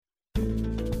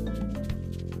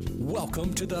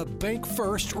Welcome to the Bank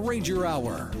First Ranger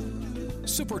Hour.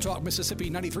 Super Talk Mississippi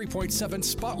 93.7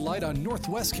 Spotlight on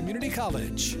Northwest Community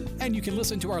College. And you can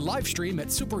listen to our live stream at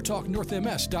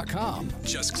supertalknorthms.com.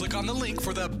 Just click on the link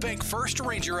for the Bank First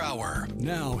Ranger Hour.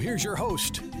 Now, here's your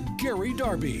host, Gary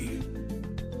Darby.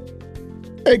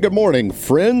 Hey, good morning,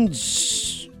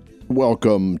 friends.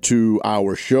 Welcome to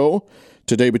our show.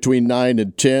 Today between 9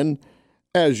 and 10,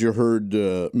 as you heard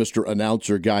Mr.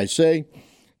 Announcer Guy say,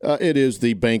 it is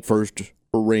the Bank First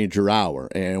Ranger Hour,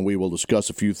 and we will discuss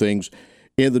a few things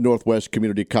in the Northwest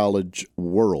Community College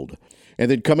world. And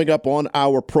then coming up on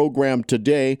our program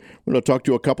today, we're going to talk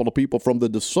to a couple of people from the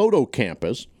DeSoto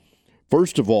campus.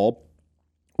 First of all,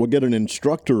 we'll get an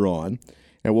instructor on,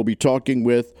 and we'll be talking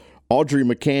with Audrie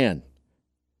McCann.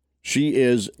 She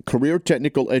is Career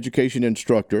Technical Education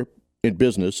Instructor in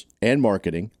Business and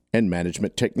Marketing and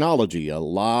Management Technology. A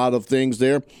lot of things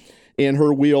there in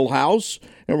her wheelhouse,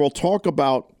 and we'll talk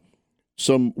about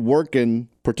some work and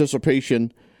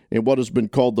participation in what has been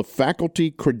called the Faculty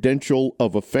Credential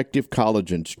of Effective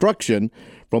College Instruction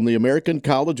from the American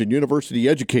College and University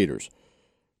Educators.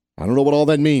 I don't know what all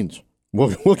that means.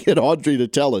 We'll get Audrie to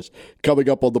tell us coming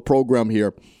up on the program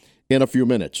here in a few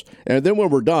minutes. And then when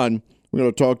we're done, we're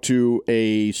going to talk to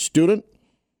a student,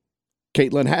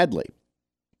 Kaitlyn Hadley.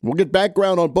 We'll get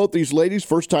background on both these ladies.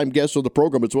 First-time guests on the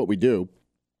program, it's what we do.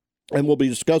 And we'll be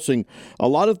discussing a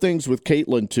lot of things with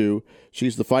Kaitlyn, too.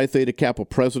 She's the Phi Theta Kappa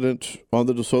president on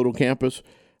the DeSoto campus.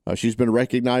 She's been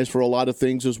recognized for a lot of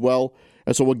things as well.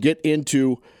 And so we'll get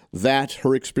into that,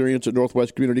 her experience at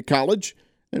Northwest Community College,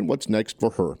 and what's next for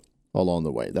her along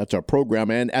the way. That's our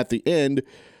program. And at the end,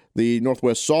 the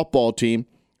Northwest softball team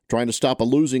trying to stop a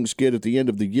losing skid at the end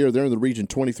of the year. They're in the Region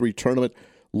 23 tournament.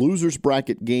 Losers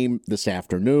bracket game this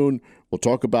afternoon. We'll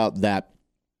talk about that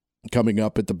coming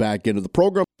up at the back end of the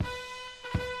program.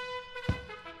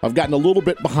 I've gotten a little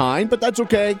bit behind, but that's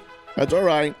okay. That's all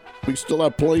right. We still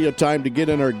have plenty of time to get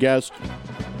in our guest.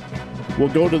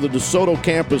 We'll go to the DeSoto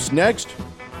campus next,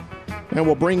 and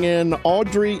we'll bring in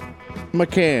Audrie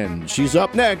McCann. She's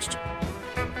up next.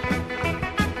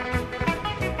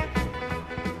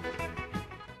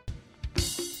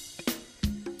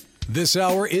 This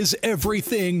hour is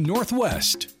Everything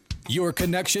Northwest. Your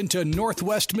connection to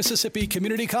Northwest Mississippi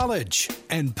Community College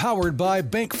and powered by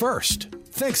Bank First.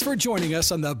 Thanks for joining us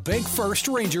on the Bank First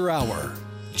Ranger Hour.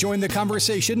 Join the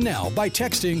conversation now by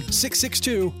texting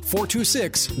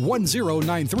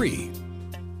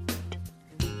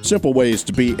 662-426-1093. Simple ways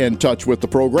to be in touch with the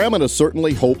program, and I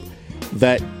certainly hope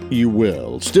that you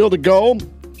will. Still to go,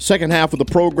 second half of the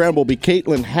program will be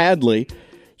Kaitlyn Hadley.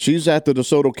 She's at the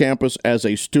DeSoto campus as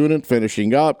a student,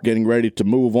 finishing up, getting ready to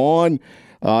move on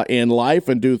in life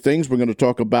and do things. We're going to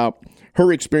talk about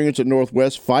her experience at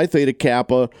Northwest, Phi Theta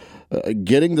Kappa,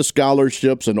 getting the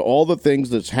scholarships and all the things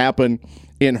that's happened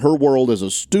in her world as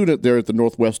a student there at the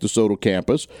Northwest DeSoto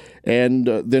campus. And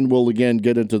then we'll again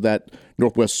get into that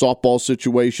Northwest softball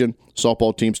situation.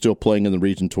 Softball team still playing in the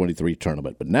Region 23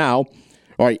 tournament. But now,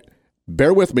 all right,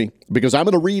 bear with me because I'm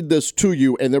going to read this to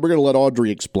you and then we're going to let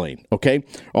Audrie explain, okay?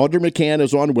 Audrie McCann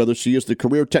is on with us. She is the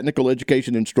Career Technical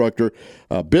Education Instructor,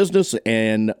 Business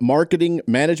and Marketing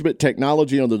Management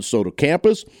Technology on the DeSoto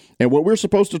campus. And what we're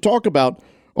supposed to talk about,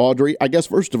 Audrie, I guess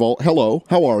first of all, hello,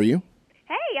 how are you?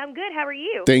 Hey, I'm good. How are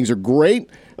you? Things are great,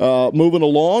 moving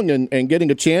along and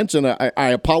getting a chance. And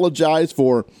I apologize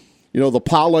for, the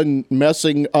pollen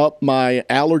messing up my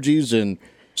allergies and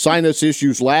sinus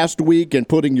issues last week and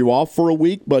putting you off for a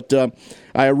week. But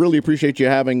I really appreciate you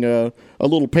having a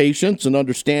little patience and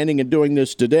understanding and doing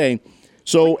this today.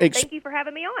 So thank you for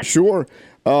having me on. Sure.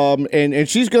 And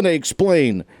she's going to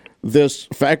explain this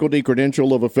Faculty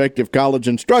Credential of Effective College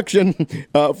Instruction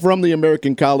from the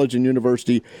American College and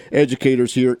University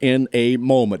Educators here in a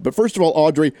moment. But first of all,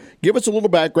 Audrie, give us a little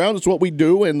background. It's what we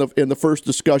do in the first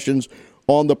discussions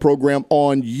on the program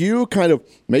on you, kind of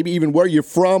maybe even where you're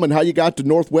from and how you got to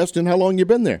Northwest and how long you've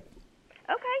been there.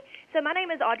 Okay. So my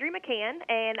name is Audrie McCann,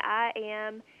 and I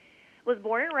was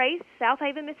born and raised South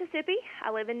Haven, Mississippi.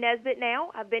 I live in Nesbit now.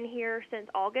 I've been here since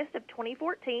August of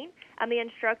 2014. I'm the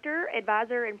instructor,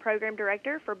 advisor, and program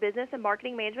director for Business and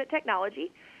Marketing Management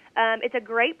Technology. It's a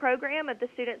great program if the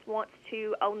students want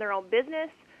to own their own business,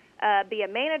 be a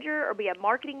manager or be a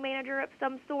marketing manager of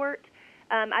some sort.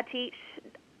 I teach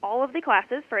all of the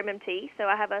classes for MMT, so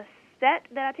I have a set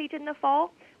that I teach in the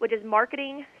fall, which is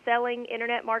marketing, selling,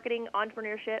 internet marketing,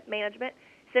 entrepreneurship, management,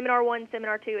 Seminar 1,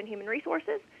 Seminar 2, and Human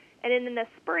Resources. And then in the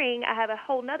spring, I have a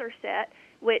whole nother set,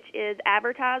 which is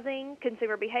advertising,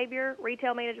 consumer behavior,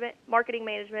 retail management, marketing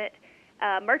management,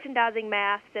 merchandising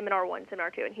math, Seminar 1, Seminar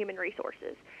 2, and Human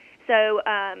Resources. So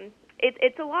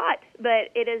It's a lot, but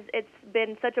it's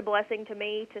been such a blessing to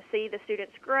me to see the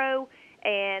students grow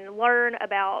and learn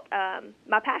about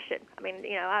my passion. I mean,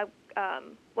 I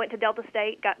went to Delta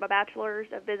State, got my bachelor's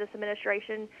of business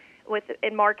administration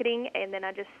in marketing, and then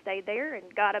I just stayed there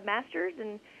and got a master's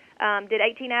and did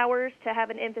 18 hours to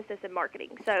have an emphasis in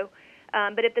marketing. So,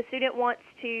 but if the student wants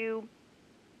to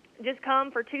just come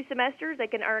for 2 semesters, they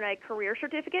can earn a career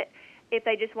certificate. If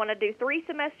they just want to do 3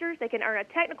 semesters, they can earn a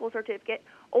technical certificate,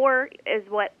 or is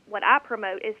what I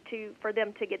promote is for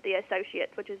them to get the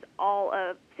associates, which is all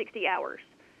of 60 hours.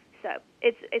 So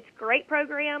it's a great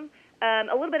program.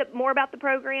 A little bit more about the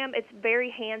program. It's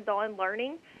very hands-on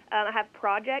learning. I have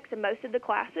projects in most of the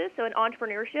classes. So in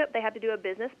entrepreneurship, they have to do a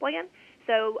business plan.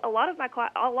 So a lot of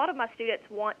my students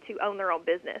want to own their own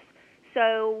business.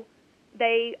 So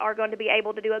they are going to be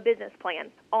able to do a business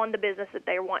plan on the business that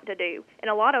they want to do. And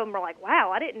a lot of them are like,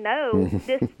 wow, I didn't know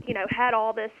this, had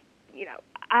all this,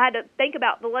 I had to think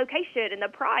about the location and the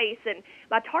price and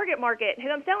my target market and who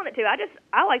I'm selling it to.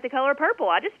 I like the color purple.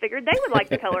 I just figured they would like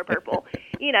the color purple,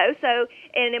 So,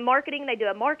 and in marketing, they do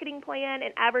a marketing plan.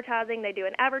 In advertising, they do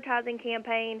an advertising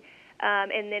campaign.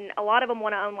 And then a lot of them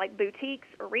want to own like boutiques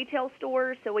or retail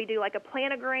stores. So we do like a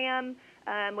planogram.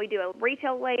 We do a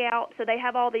retail layout. So they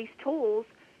have all these tools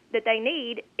that they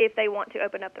need if they want to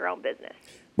open up their own business.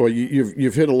 Well,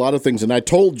 you've hit a lot of things, and I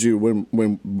told you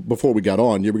when before we got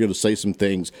on, you were going to say some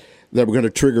things that were going to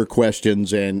trigger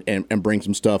questions and bring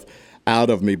some stuff out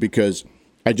of me, because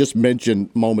I just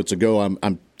mentioned moments ago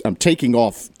I'm taking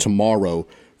off tomorrow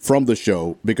from the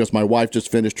show because my wife just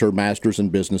finished her master's in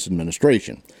business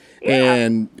administration,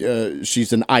 and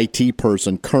she's an IT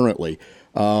person currently.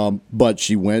 But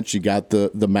she got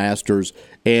the master's,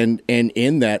 and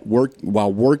in that work,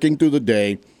 while working through the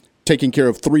day, taking care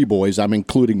of 3 boys, I'm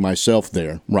including myself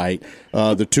there, right?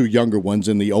 The 2 younger ones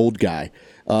and the old guy,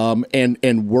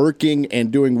 and working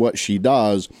and doing what she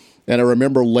does. And I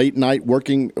remember late night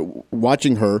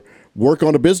watching her work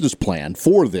on a business plan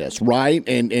for this, right?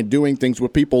 And doing things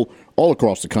with people all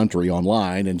across the country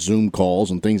online and Zoom calls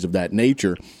and things of that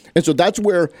nature. And so that's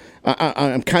where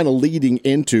I'm kind of leading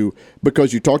into,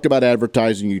 because you talked about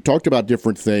advertising, you talked about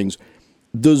different things.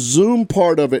 The Zoom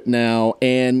part of it now,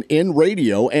 and in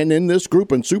radio and in this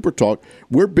group in Super Talk,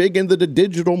 we're big into the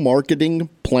digital marketing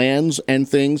plans and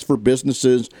things for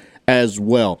businesses as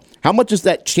well. How much has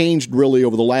that changed really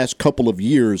over the last couple of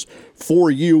years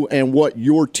for you and what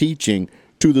you're teaching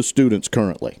to the students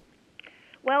currently?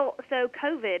 Well, so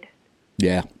COVID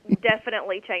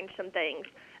definitely changed some things.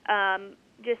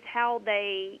 Just how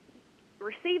they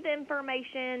receive the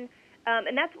information,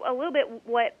 and that's a little bit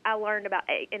what I learned about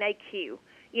an ACUE.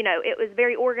 It was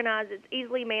very organized, it's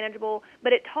easily manageable,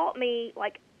 but it taught me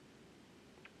like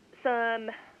some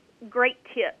great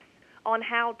tips on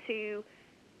how to,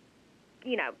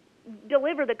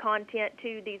 deliver the content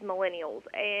to these millennials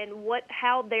and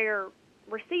how they're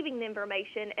receiving the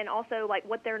information, and also like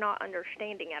what they're not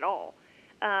understanding at all.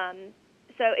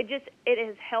 So it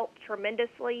has helped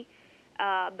tremendously.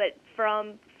 But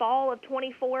from fall of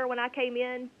 24 when I came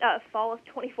in, fall of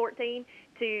 2014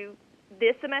 to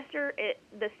this semester,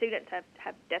 the students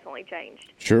have definitely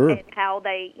changed. Sure. And how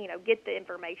they, get the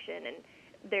information,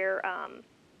 and their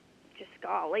just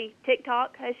golly,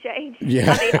 TikTok has changed.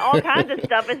 Yeah. I mean, all kinds of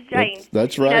stuff has changed.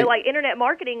 That's right. Like internet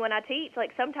marketing, when I teach,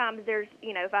 like sometimes there's,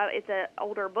 it's an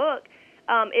older book,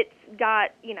 it's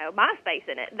got, MySpace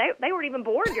in it. They weren't even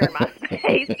born during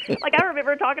MySpace. Like, I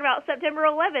remember talking about September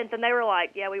 11th, and they were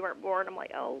like, yeah, we weren't born. I'm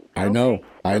like, oh, okay.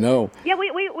 I know. Yeah,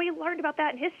 we learned about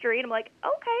that in history, and I'm like,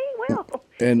 okay, well,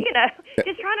 and,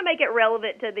 just trying to make it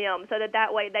relevant to them so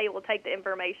that way they will take the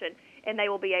information and they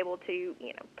will be able to,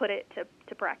 put it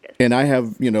to practice. And I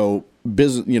have,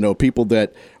 business, people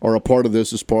that are a part of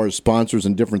this as far as sponsors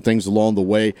and different things along the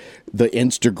way. The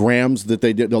Instagrams that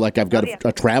they did, like I've got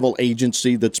a travel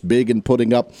agency that's big in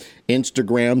putting up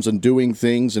Instagrams and doing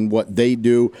things and what they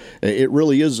do. It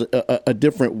really is a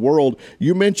different world.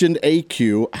 You mentioned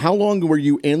ACUE. How long were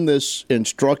you in this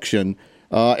instruction,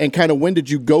 and kind of when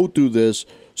did you go through this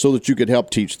so that you could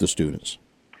help teach the students?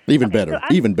 Even better.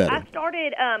 I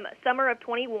started summer of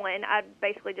 21. I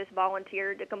basically just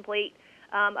volunteered to complete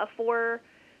a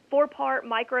four-part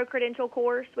micro-credential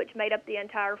course, which made up the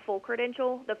entire full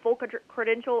credential. The full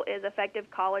credential is effective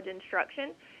college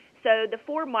instruction. So the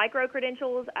 4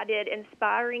 micro-credentials, I did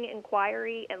inspiring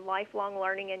inquiry and lifelong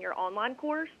learning in your online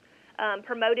course,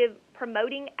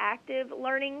 promoting active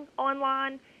learning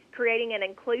online, creating an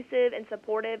inclusive and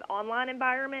supportive online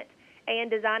environment,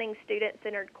 and designing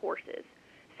student-centered courses.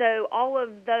 So all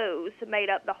of those made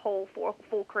up the whole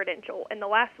full credential, and the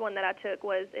last one that I took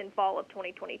was in fall of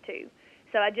 2022.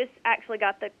 So I just actually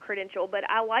got the credential, but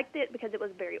I liked it because it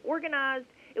was very organized.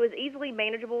 It was easily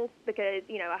manageable because,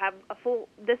 I have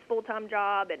this full-time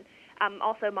job, and I'm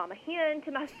also mama hen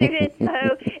to my students.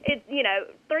 So it's,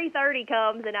 3:30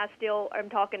 comes and I still am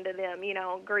talking to them,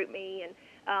 on GroupMe and,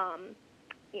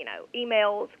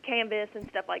 emails, Canvas, and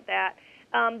stuff like that.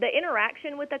 The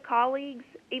interaction with the colleagues,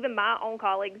 even my own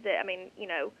colleagues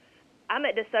I'm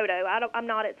at DeSoto. I'm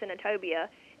not at Senatobia.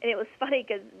 And it was funny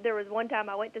because there was one time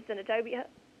I went to Senatobia,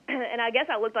 and I guess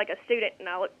I looked like a student, and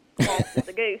I looked lost as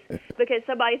a goose, because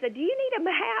somebody said, "Do you need a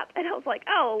map?" And I was like,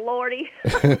 "Oh, Lordy."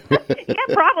 Yeah,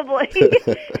 probably.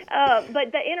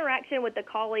 But the interaction with the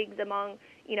colleagues among,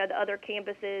 the other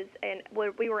campuses, and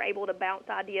we were able to bounce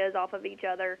ideas off of each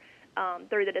other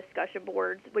through the discussion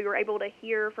boards. We were able to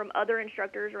hear from other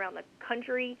instructors around the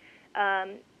country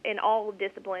in all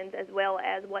disciplines, as well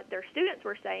as what their students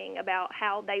were saying about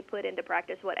how they put into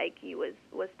practice what ACUE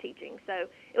was teaching. So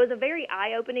it was a very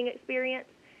eye-opening experience,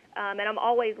 and I'm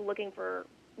always looking for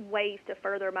ways to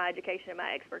further my education and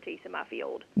my expertise in my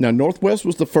field. Now, Northwest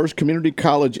was the first community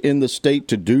college in the state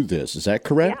to do this. Is that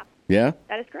correct? Yeah,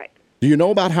 that is correct. Do you know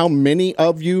about how many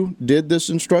of you did this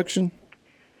instruction?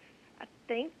 I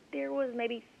think there was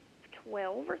maybe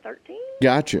 12 or 13.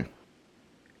 Gotcha.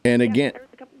 And again, there was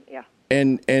a couple, yeah.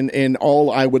 And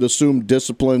all, I would assume,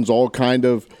 disciplines, all kind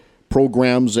of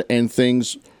programs and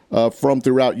things from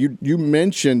throughout. You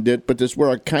mentioned it, but this is where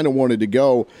I kind of wanted to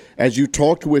go. As you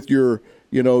talked with your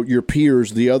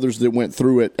peers, the others that went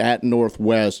through it at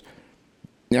Northwest,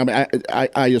 I mean,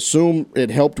 I assume it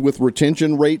helped with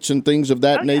retention rates and things of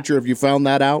that nature. Have you found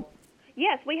that out?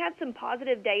 Yes, we had some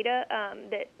positive data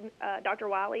that Dr.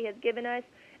 Wiley has given us.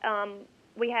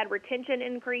 We had retention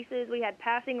increases, we had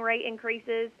passing rate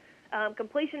increases,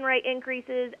 completion rate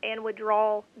increases, and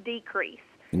withdrawal decrease.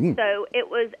 So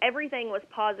everything was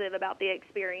positive about the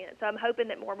experience. So I'm hoping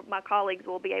that more of my colleagues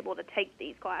will be able to take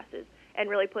these classes and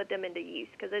really put them into use,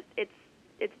 because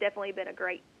it's definitely been a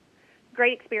great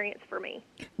experience for me.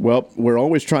 Well, we're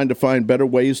always trying to find better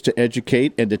ways to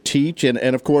educate and to teach, and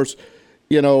of course,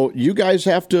 you guys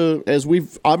have to, as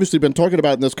we've obviously been talking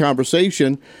about in this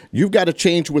conversation, you've got to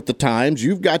change with the times.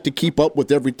 You've got to keep up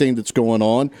with everything that's going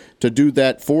on to do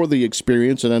that for the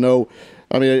experience. And I know,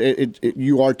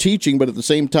 you are teaching, but at the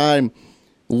same time,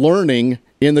 learning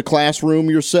in the classroom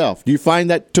yourself. Do you find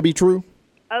that to be true?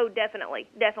 Oh, definitely.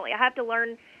 I have to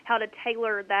learn how to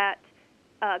tailor that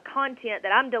content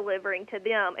that I'm delivering to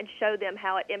them and show them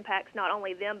how it impacts not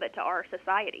only them, but to our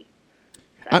society.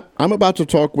 I'm about to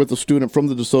talk with a student from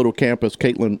the DeSoto campus,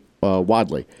 Kaitlyn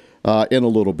Hadley, in a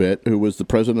little bit, who was the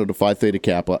president of Phi Theta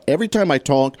Kappa. Every time I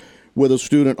talk with a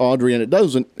student, Audrie, and it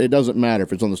doesn't matter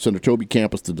if it's on the Senatobia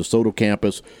campus, the DeSoto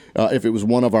campus, if it was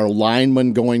one of our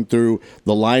linemen going through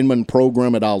the lineman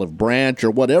program at Olive Branch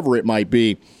or whatever it might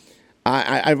be,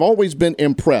 I've always been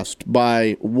impressed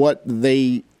by what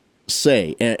they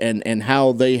say and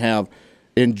how they have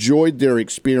enjoyed their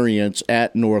experience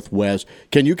at Northwest.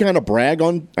 Can you kind of brag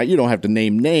on, you don't have to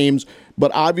name names,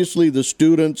 but obviously the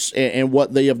students and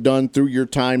what they have done through your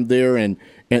time there and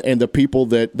the people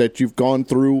that you've gone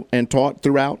through and taught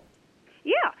throughout?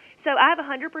 Yeah. So I have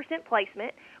 100%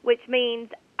 placement, which means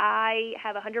I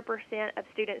have 100% of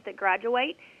students that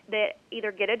graduate that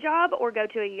either get a job or go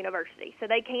to a university. So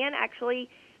they can actually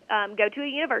go to a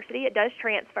university. It does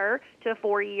transfer to a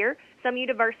 4-year. Some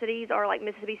universities are like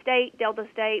Mississippi State, Delta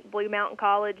State, Blue Mountain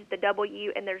College, the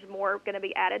W, and there's more going to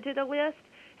be added to the list.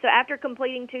 So after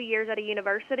completing 2 years at a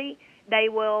university, they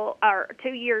will, or 2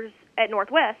 years at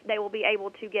Northwest, they will be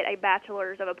able to get a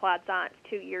Bachelor's of Applied Science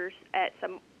 2 years at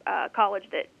some college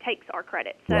that takes our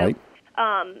credit. So right.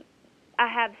 I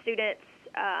have students,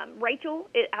 Rachel,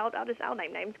 I'll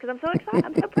name names because I'm so excited.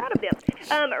 I'm so proud of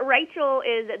them. Rachel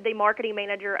is the marketing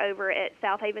manager over at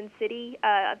South Haven City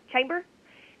Chamber.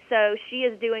 So she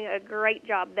is doing a great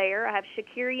job there. I have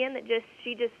Shakirian that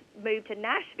she just moved to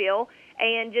Nashville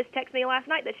and just texted me last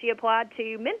night that she applied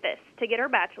to Memphis to get her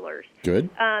bachelor's. Good.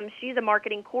 She's a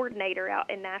marketing coordinator out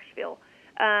in Nashville.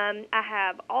 I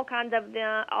have all kinds of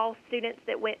them, all students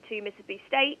that went to Mississippi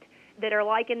State that are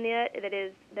liking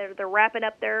it. They're wrapping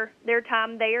up their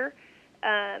time there.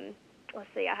 Let's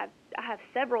see. I have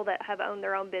several that have owned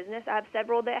their own business. I have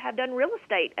several that have done real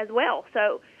estate as well.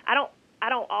 So I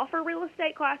don't offer real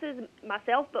estate classes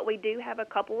myself, but we do have a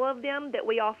couple of them that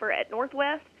we offer at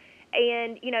Northwest.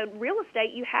 And, real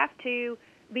estate, you have to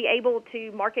be able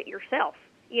to market yourself,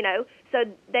 So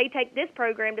they take this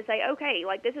program to say, okay,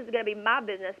 like this is going to be my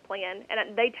business plan,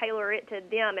 and they tailor it to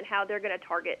them and how they're going to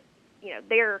target,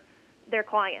 their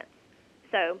clients.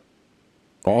 So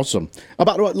awesome.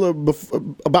 About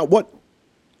what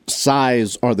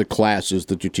size are the classes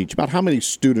that you teach? About how many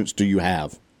students do you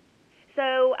have?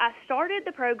 So I started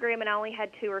the program and I only had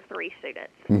 2 or 3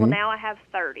 students. Well, now I have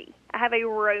 30. I have a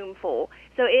room full.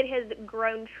 So it has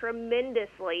grown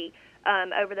tremendously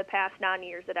over the past 9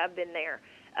 years that I've been there.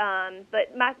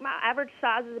 But my average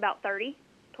size is about 30,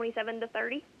 27 to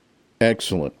 30.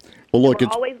 Excellent. Well, look, We're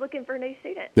always looking for new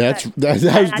students. I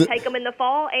take them in the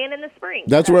fall and in the spring.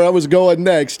 That's where I was going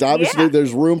next. Obviously, Yeah.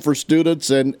 there's room for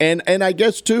students, and I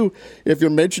guess too, if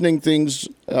you're mentioning things,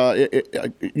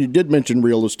 you did mention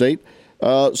real estate,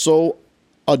 so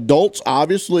adults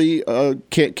obviously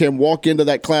can walk into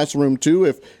that classroom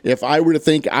too. If I were to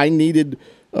think I needed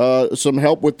some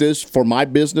help with this for my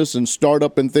business and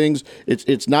startup and things,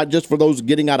 it's not just for those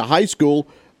getting out of high school.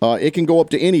 It can go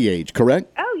up to any age,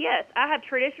 correct? Oh, yes. I have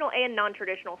traditional and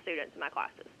non-traditional students in my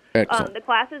classes. Excellent. The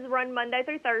classes run Monday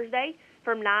through Thursday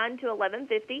from 9 to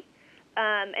 11:50,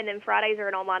 and then Fridays are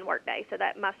an online work day, so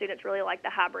that my students really like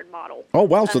the hybrid model. Oh,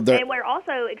 wow. So and we're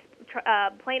also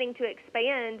planning to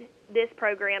expand this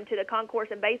program to the concourse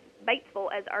in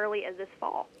Batesville as early as this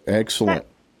fall. Excellent.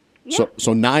 Yeah.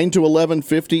 So 9 to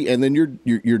 11:50, and then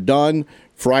you're done.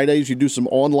 Fridays you do some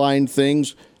online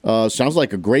things. Sounds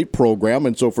like a great program.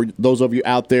 And so for those of you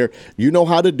out there, you know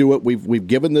how to do it. We've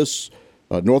given this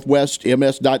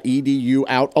northwestms.edu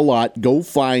out a lot. Go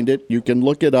find it. You can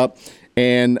look it up.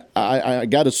 And I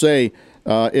got to say,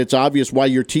 it's obvious why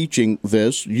you're teaching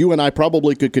this. You and I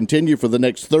probably could continue for the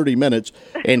next 30 minutes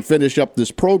and finish up this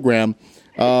program.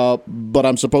 But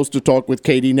I'm supposed to talk with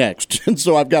Katie next, and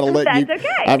so I've got to let you. Okay.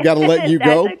 I've got to let you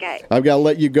go. Okay. I've got to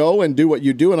let you go and do what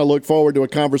you do, and I look forward to a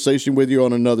conversation with you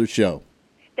on another show.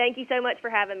 Thank you so much for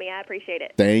having me. I appreciate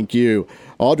it. Thank you,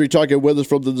 Audrie, talking with us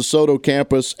from the DeSoto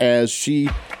campus as she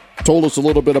told us a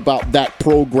little bit about that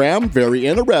program. Very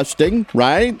interesting,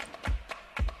 right?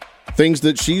 Things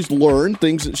that she's learned,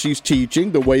 things that she's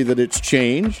teaching, the way that it's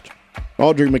changed.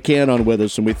 Audrie McCann on with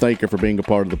us, and we thank her for being a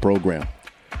part of the program.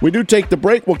 We do take the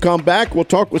break. We'll come back. We'll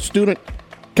talk with student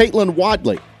Kaitlyn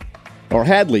Hadley.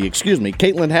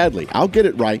 Kaitlyn Hadley. I'll get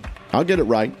it right.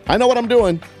 I know what I'm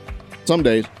doing some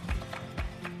days.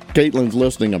 Kaitlyn's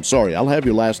listening. I'm sorry. I'll have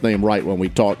your last name right when we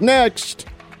talk next.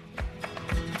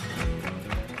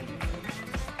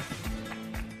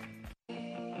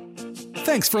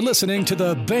 Thanks for listening to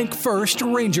the Bank First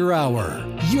Ranger Hour,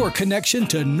 your connection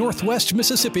to Northwest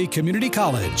Mississippi Community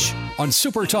College on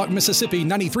Super Talk Mississippi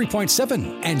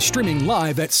 93.7 and streaming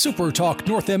live at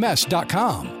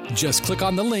supertalknorthms.com. Just click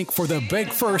on the link for the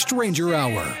Bank First Ranger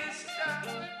Hour.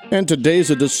 And today's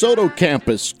a DeSoto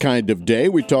campus kind of day.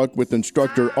 We talked with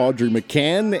instructor Audrie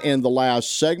McCann in the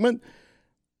last segment.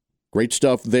 Great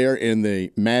stuff there in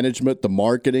the management, the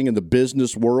marketing, and the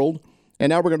business world. And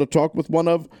now we're going to talk with one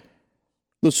of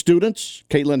the students,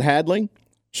 Kaitlyn Hadley.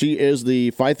 She is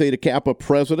the Phi Theta Kappa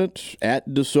president at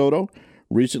DeSoto,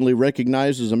 recently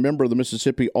recognized as a member of the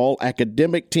Mississippi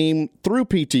All-Academic Team through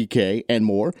PTK and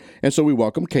more. And so we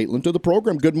welcome Kaitlyn to the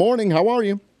program. Good morning. How are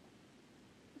you?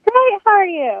 Great. How are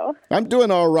you? I'm doing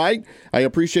all right. I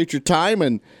appreciate your time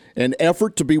and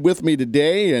effort to be with me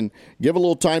today and give a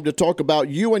little time to talk about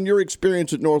you and your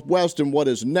experience at Northwest and what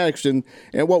is next and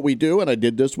what we do. And I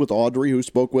did this with Audrie, who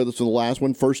spoke with us in the last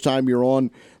one. First time you're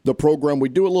on the program, we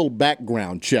do a little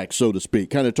background check, so to speak,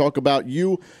 kind of talk about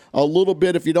you a little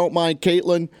bit, if you don't mind,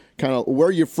 Kaitlyn, kind of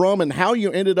where you're from and how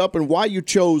you ended up and why you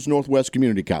chose Northwest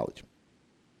Community College.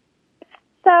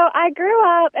 So I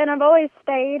grew up, and I've always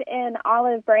stayed in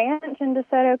Olive Branch in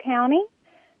DeSoto County.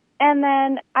 And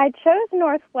then I chose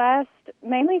Northwest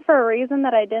mainly for a reason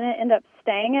that I didn't end up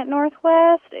staying at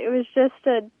Northwest. It was just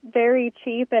a very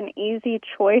cheap and easy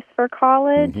choice for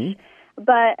college. Mm-hmm.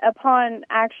 But upon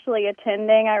actually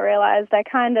attending, I realized I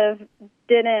kind of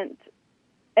didn't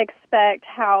expect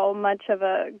how much of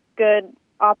a good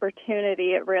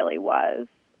opportunity it really was.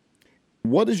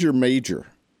 What is your major?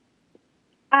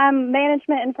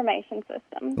 Management information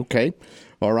systems. Okay.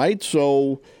 All right.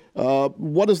 So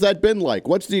what has that been like?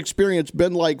 What's the experience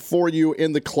been like for you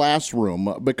in the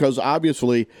classroom? Because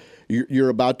obviously you're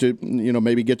about to,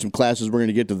 maybe get some classes. We're going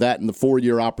to get to that in the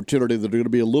 4-year opportunity that are going to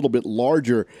be a little bit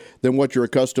larger than what you're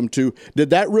accustomed to. Did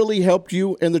that really help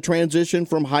you in the transition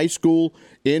from high school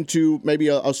into maybe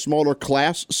a smaller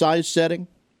class size setting?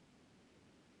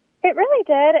 It really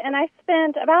did, and I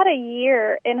spent about a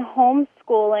year in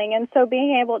homeschooling, and so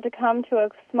being able to come to a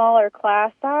smaller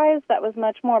class size that was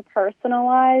much more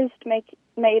personalized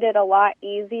made it a lot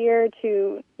easier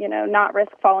to, not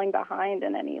risk falling behind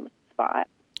in any spot.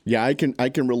 Yeah, I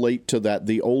can relate to that.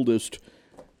 The oldest,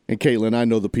 and Kaitlyn, I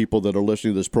know the people that are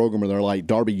listening to this program, and they're like,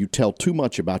 Darby, you tell too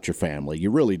much about your family. You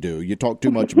really do. You talk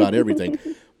too much about everything.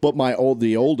 But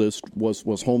the oldest was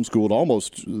homeschooled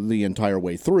almost the entire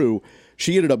way through.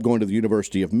 She ended up going to the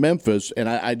University of Memphis, and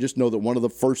I just know that one of the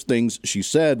first things she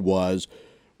said was,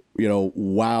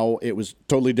 wow, it was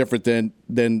totally different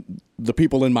than the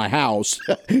people in my house,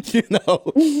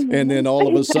 And then all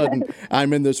of a sudden,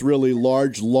 I'm in this really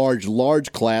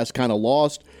large class, kind of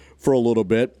lost for a little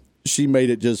bit. She made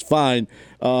it just fine,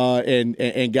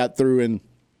 and got through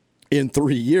in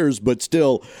 3 years. But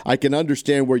still, I can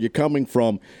understand where you're coming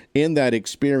from in that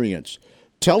experience.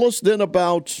 Tell us then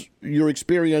about your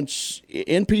experience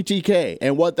in PTK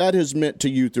and what that has meant to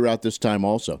you throughout this time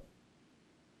also.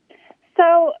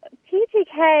 So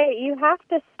PTK, you have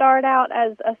to start out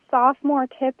as a sophomore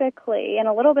typically and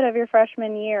a little bit of your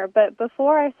freshman year. But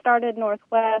before I started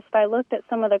Northwest, I looked at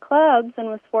some of the clubs and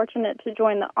was fortunate to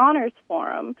join the Honors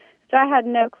Forum, which I had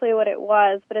no clue what it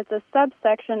was, but it's a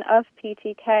subsection of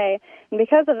PTK. And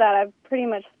because of that, I've pretty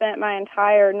much spent my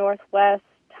entire Northwest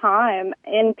time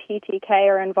in PTK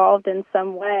or involved in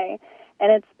some way.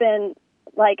 And it's been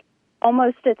like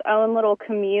almost its own little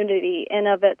community in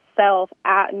of itself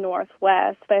at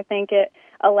Northwest. I think it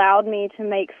allowed me to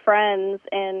make friends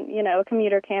in, a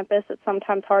commuter campus. It's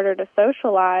sometimes harder to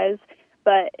socialize,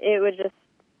 but it was just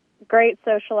great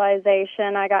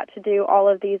socialization. I got to do all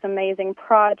of these amazing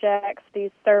projects,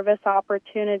 these service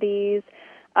opportunities,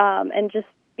 and just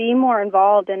be more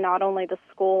involved in not only the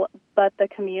school but the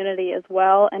community as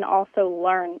well, and also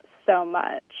learn so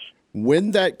much.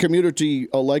 When that community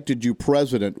elected you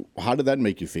president, how did that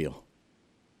make you feel?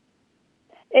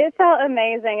 It felt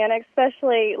amazing, and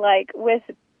especially with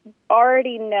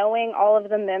already knowing all of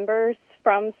the members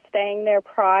from staying there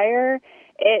prior,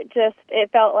 it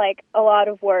felt like a lot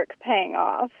of work paying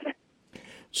off.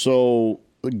 So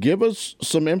give us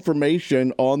some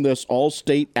information on this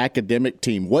all-state academic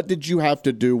team. What did you have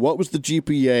to do? What was the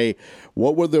GPA?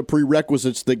 What were the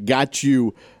prerequisites that got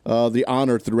you the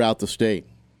honor throughout the state?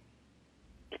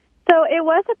 So it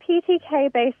was a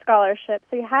PTK-based scholarship,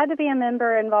 so you had to be a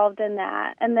member involved in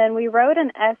that. And then we wrote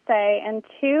an essay, and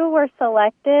 2 were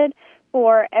selected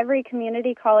for every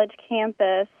community college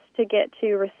campus to get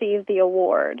to receive the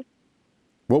award.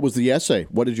 What was the essay?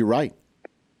 What did you write?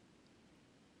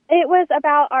 It was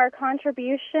about our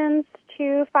contributions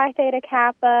to Phi Theta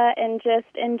Kappa and just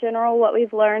in general what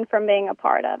we've learned from being a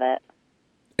part of it.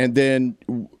 And then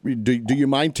do you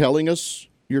mind telling us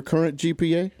your current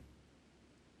GPA?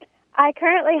 I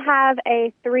currently have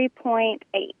a 3.8.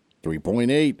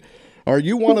 3.8. Are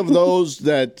you one of those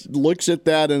that looks at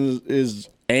that and is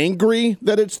angry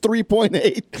that it's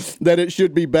 3.8, that it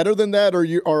should be better than that? Or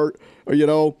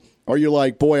are you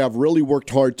like, boy, I've really worked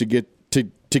hard to get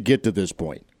to this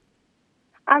point?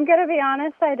 I'm going to be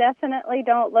honest, I definitely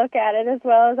don't look at it as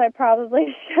well as I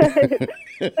probably should.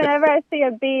 Whenever I see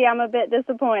a B, I'm a bit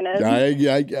disappointed.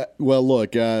 Well,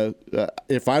 look,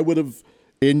 if I would have,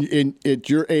 at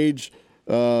your age,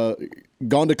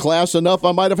 gone to class enough,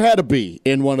 I might have had a B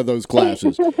in one of those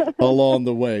classes along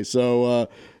the way. So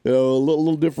a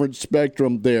little different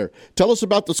spectrum there. Tell us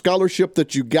about the scholarship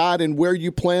that you got and where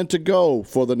you plan to go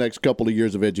for the next couple of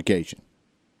years of education.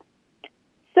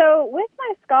 So with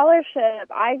my scholarship,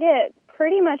 I get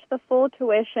pretty much the full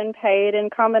tuition paid in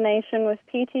combination with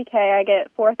PTK. I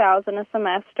get $4,000 a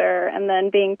semester, and then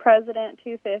being president,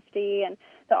 $250, and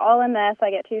the All-MS,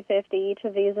 I get $250 each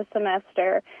of these a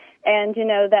semester. And,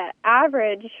 that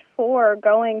average for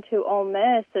going to Ole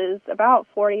Miss is about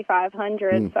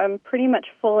 $4,500, so I'm pretty much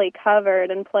fully covered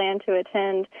and plan to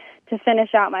attend to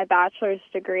finish out my bachelor's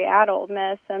degree at Ole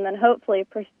Miss and then hopefully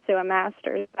pursue a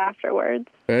master's afterwards.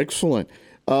 Excellent.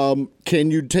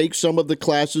 Can you take some of the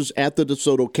classes at the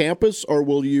DeSoto campus, or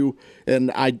will you,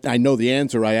 and I know the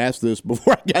answer, I asked this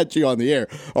before I got you on the air,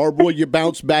 or will you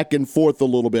bounce back and forth a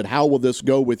little bit? How will this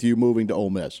go with you moving to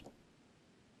Ole Miss?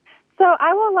 So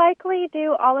I will likely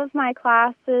do all of my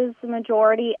classes, the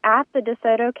majority, at the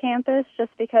DeSoto campus just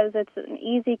because it's an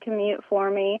easy commute for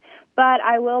me. But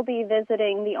I will be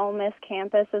visiting the Ole Miss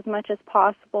campus as much as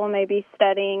possible, maybe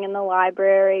studying in the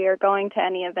library or going to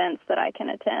any events that I can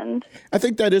attend. I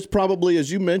think that is probably,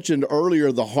 as you mentioned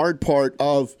earlier, the hard part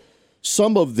of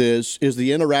some of this is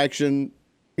the interaction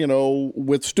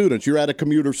with students. You're at a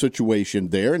commuter situation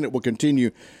there, and it will continue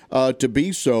to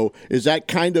be so. Is that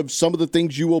kind of some of the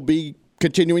things you will be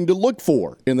continuing to look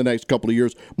for in the next couple of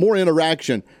years? More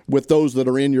interaction with those that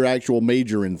are in your actual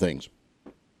major and things?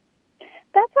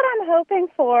 That's what I'm hoping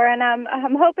for, and I'm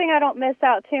hoping I don't miss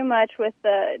out too much with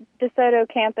the DeSoto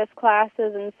campus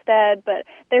classes instead, but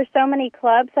there's so many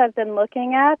clubs I've been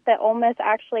looking at that Ole Miss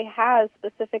actually has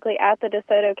specifically at the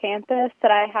DeSoto campus that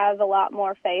I have a lot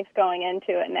more faith going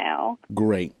into it now.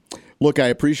 Great. Look, I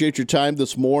appreciate your time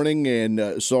this morning,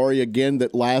 and sorry again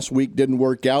that last week didn't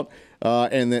work out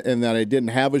and that I didn't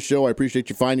have a show. I appreciate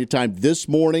you finding time this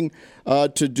morning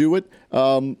to do it.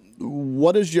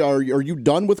 What is are you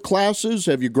done with classes?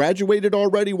 Have you graduated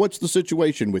already? What's the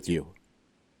situation with you?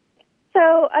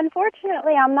 So,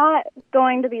 unfortunately, I'm not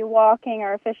going to be walking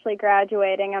or officially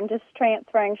graduating. I'm just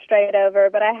transferring straight over,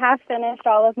 but I have finished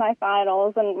all of my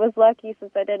finals and was lucky,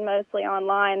 since I did mostly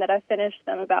online, that I finished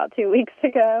them about 2 weeks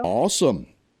ago. Awesome.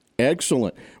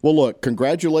 Excellent. Well, look,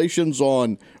 congratulations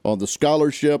on the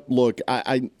scholarship. Look,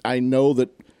 I know that,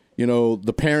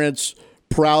 the parents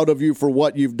proud of you for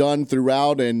what you've done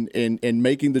throughout and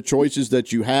making the choices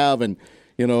that you have. And,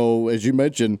 as you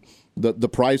mentioned, the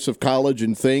price of college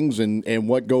and things and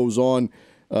what goes on,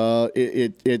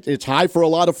 it's high for a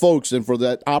lot of folks. And for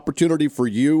that opportunity for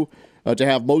you to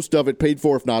have most of it paid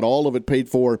for, if not all of it paid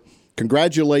for,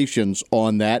 congratulations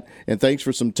on that. And thanks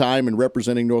for some time and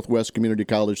representing Northwest Community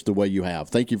College the way you have.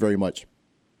 Thank you very much.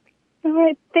 All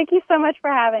right. Thank you so much for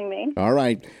having me. All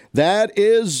right. That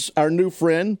is our new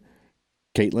friend,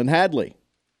 Kaitlyn Hadley,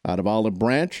 out of Olive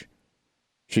Branch.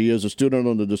 She is a student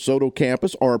on the DeSoto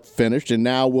campus, or finished, and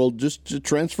now will just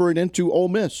transfer it into Ole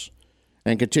Miss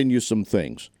and continue some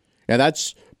things. And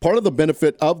that's part of the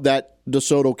benefit of that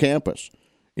DeSoto campus,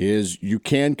 is you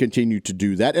can continue to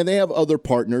do that. And they have other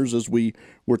partners, as we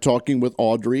were talking with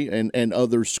Audrie and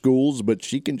other schools, but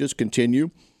she can just continue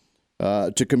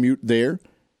to commute there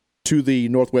to the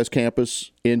Northwest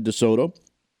campus in DeSoto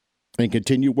and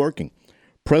continue working.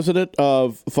 President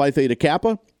of Phi Theta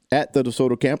Kappa at the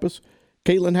DeSoto campus,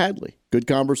 Kaitlyn Hadley. Good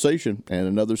conversation, and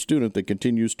another student that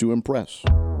continues to impress.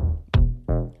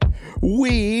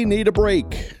 We need a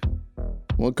break.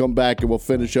 We'll come back and we'll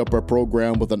finish up our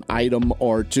program with an item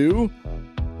or two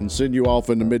and send you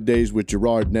off in the middays with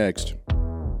Gerard next.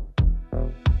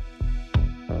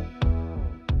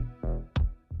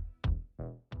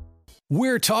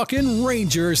 We're talking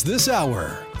Rangers this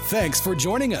hour. Thanks for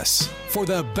joining us for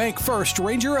the Bank First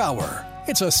Ranger Hour.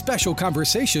 It's a special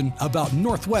conversation about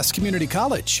Northwest Community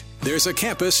College. There's a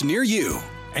campus near you,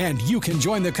 and you can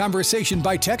join the conversation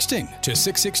by texting to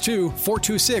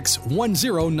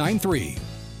 662-426-1093.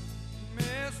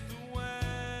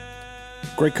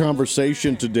 Great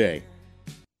conversation today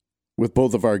with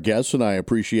both of our guests, and I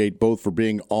appreciate both for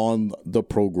being on the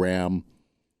program.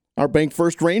 Our Bank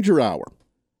First Ranger Hour.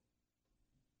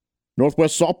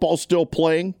 Northwest softball still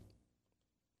playing.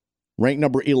 Ranked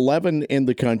number 11 in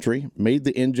the country, made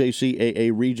the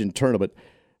NJCAA region tournament.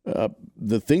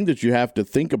 The thing that you have to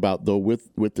think about, though,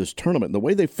 with this tournament, the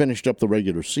way they finished up the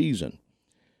regular season,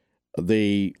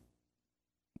 they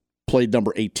played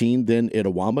number 18, then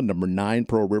Itawamba, number 9,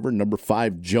 Pearl River, number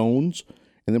 5, Jones,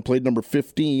 and then played number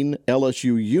 15,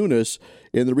 LSU Eunice,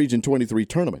 in the Region 23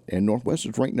 tournament. And Northwest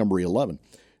is ranked number 11.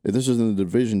 This is in the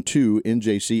Division II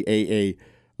NJCAA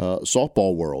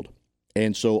softball world.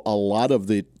 And so a lot of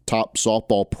the top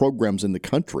softball programs in the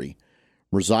country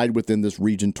reside within this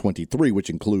Region 23, which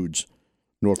includes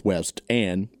Northwest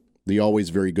and the always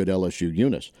very good LSU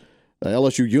Eunice.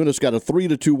 LSU Eunice got a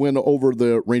 3-2 win over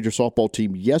the Ranger softball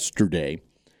team yesterday,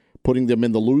 putting them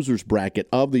in the losers bracket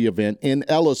of the event in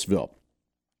Ellisville.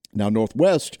 Now,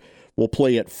 Northwest will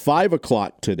play at 5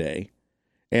 o'clock today,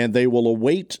 and they will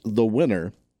await the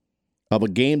winner of a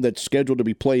game that's scheduled to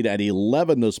be played at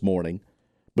 11 this morning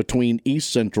between East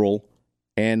Central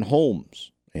and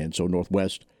Holmes. And so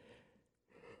Northwest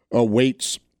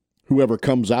awaits whoever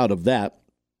comes out of that.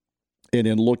 And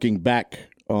in looking back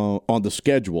on the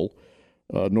schedule,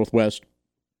 Northwest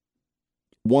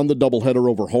won the doubleheader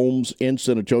over Holmes in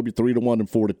Senatobia 3-1 and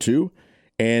 4-2,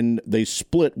 and they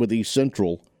split with East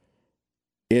Central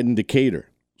in Decatur.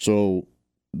 So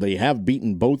they have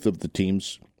beaten both of the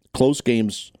teams. Close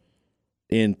games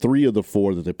in 3 of the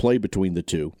 4 that they played between the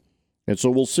two. And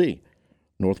so we'll see.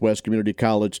 Northwest Community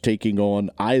College taking on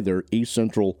either East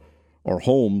Central or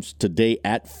Holmes today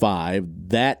at 5.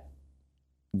 That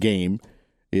game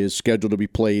is scheduled to be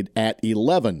played at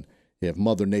 11 if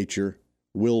Mother Nature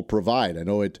will provide. I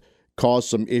know it caused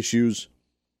some issues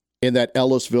in that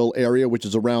Ellisville area, which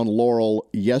is around Laurel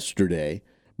yesterday,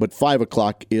 but 5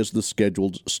 o'clock is the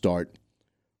scheduled start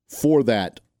for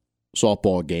that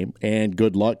softball game. And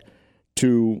good luck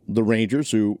to the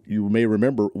Rangers, who you may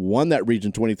remember won that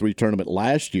Region 23 tournament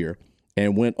last year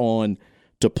and went on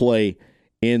to play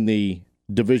in the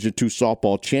Division II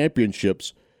softball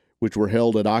championships, which were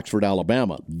held at Oxford,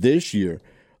 Alabama. This year,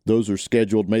 those are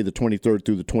scheduled May the 23rd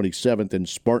through the 27th in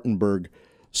Spartanburg,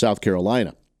 South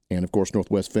Carolina. And, of course,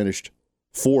 Northwest finished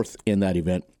 4th in that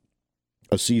event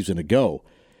a season ago,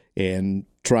 and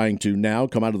trying to now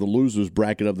come out of the losers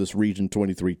bracket of this Region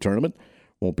 23 tournament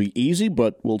Won't be easy,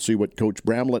 but we'll see what Coach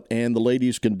Bramlett and the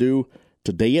ladies can do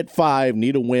today at 5.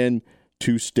 Need a win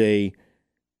to stay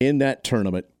in that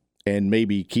tournament and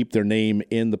maybe keep their name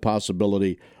in the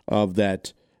possibility of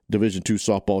that Division II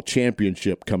softball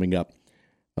championship coming up,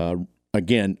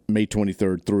 again, May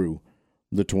 23rd through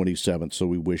the 27th. So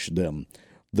we wish them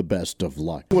the best of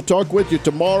luck. We'll talk with you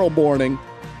tomorrow morning.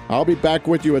 I'll be back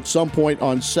with you at some point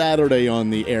on Saturday on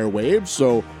the airwaves,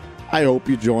 so I hope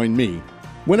you join me,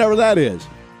 whenever that is,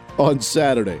 on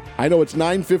Saturday. I know it's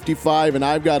 9:55 and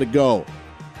I've got to go.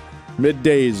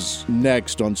 Midday's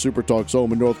next on Super Talk's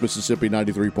home in North Mississippi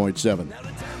 93.7.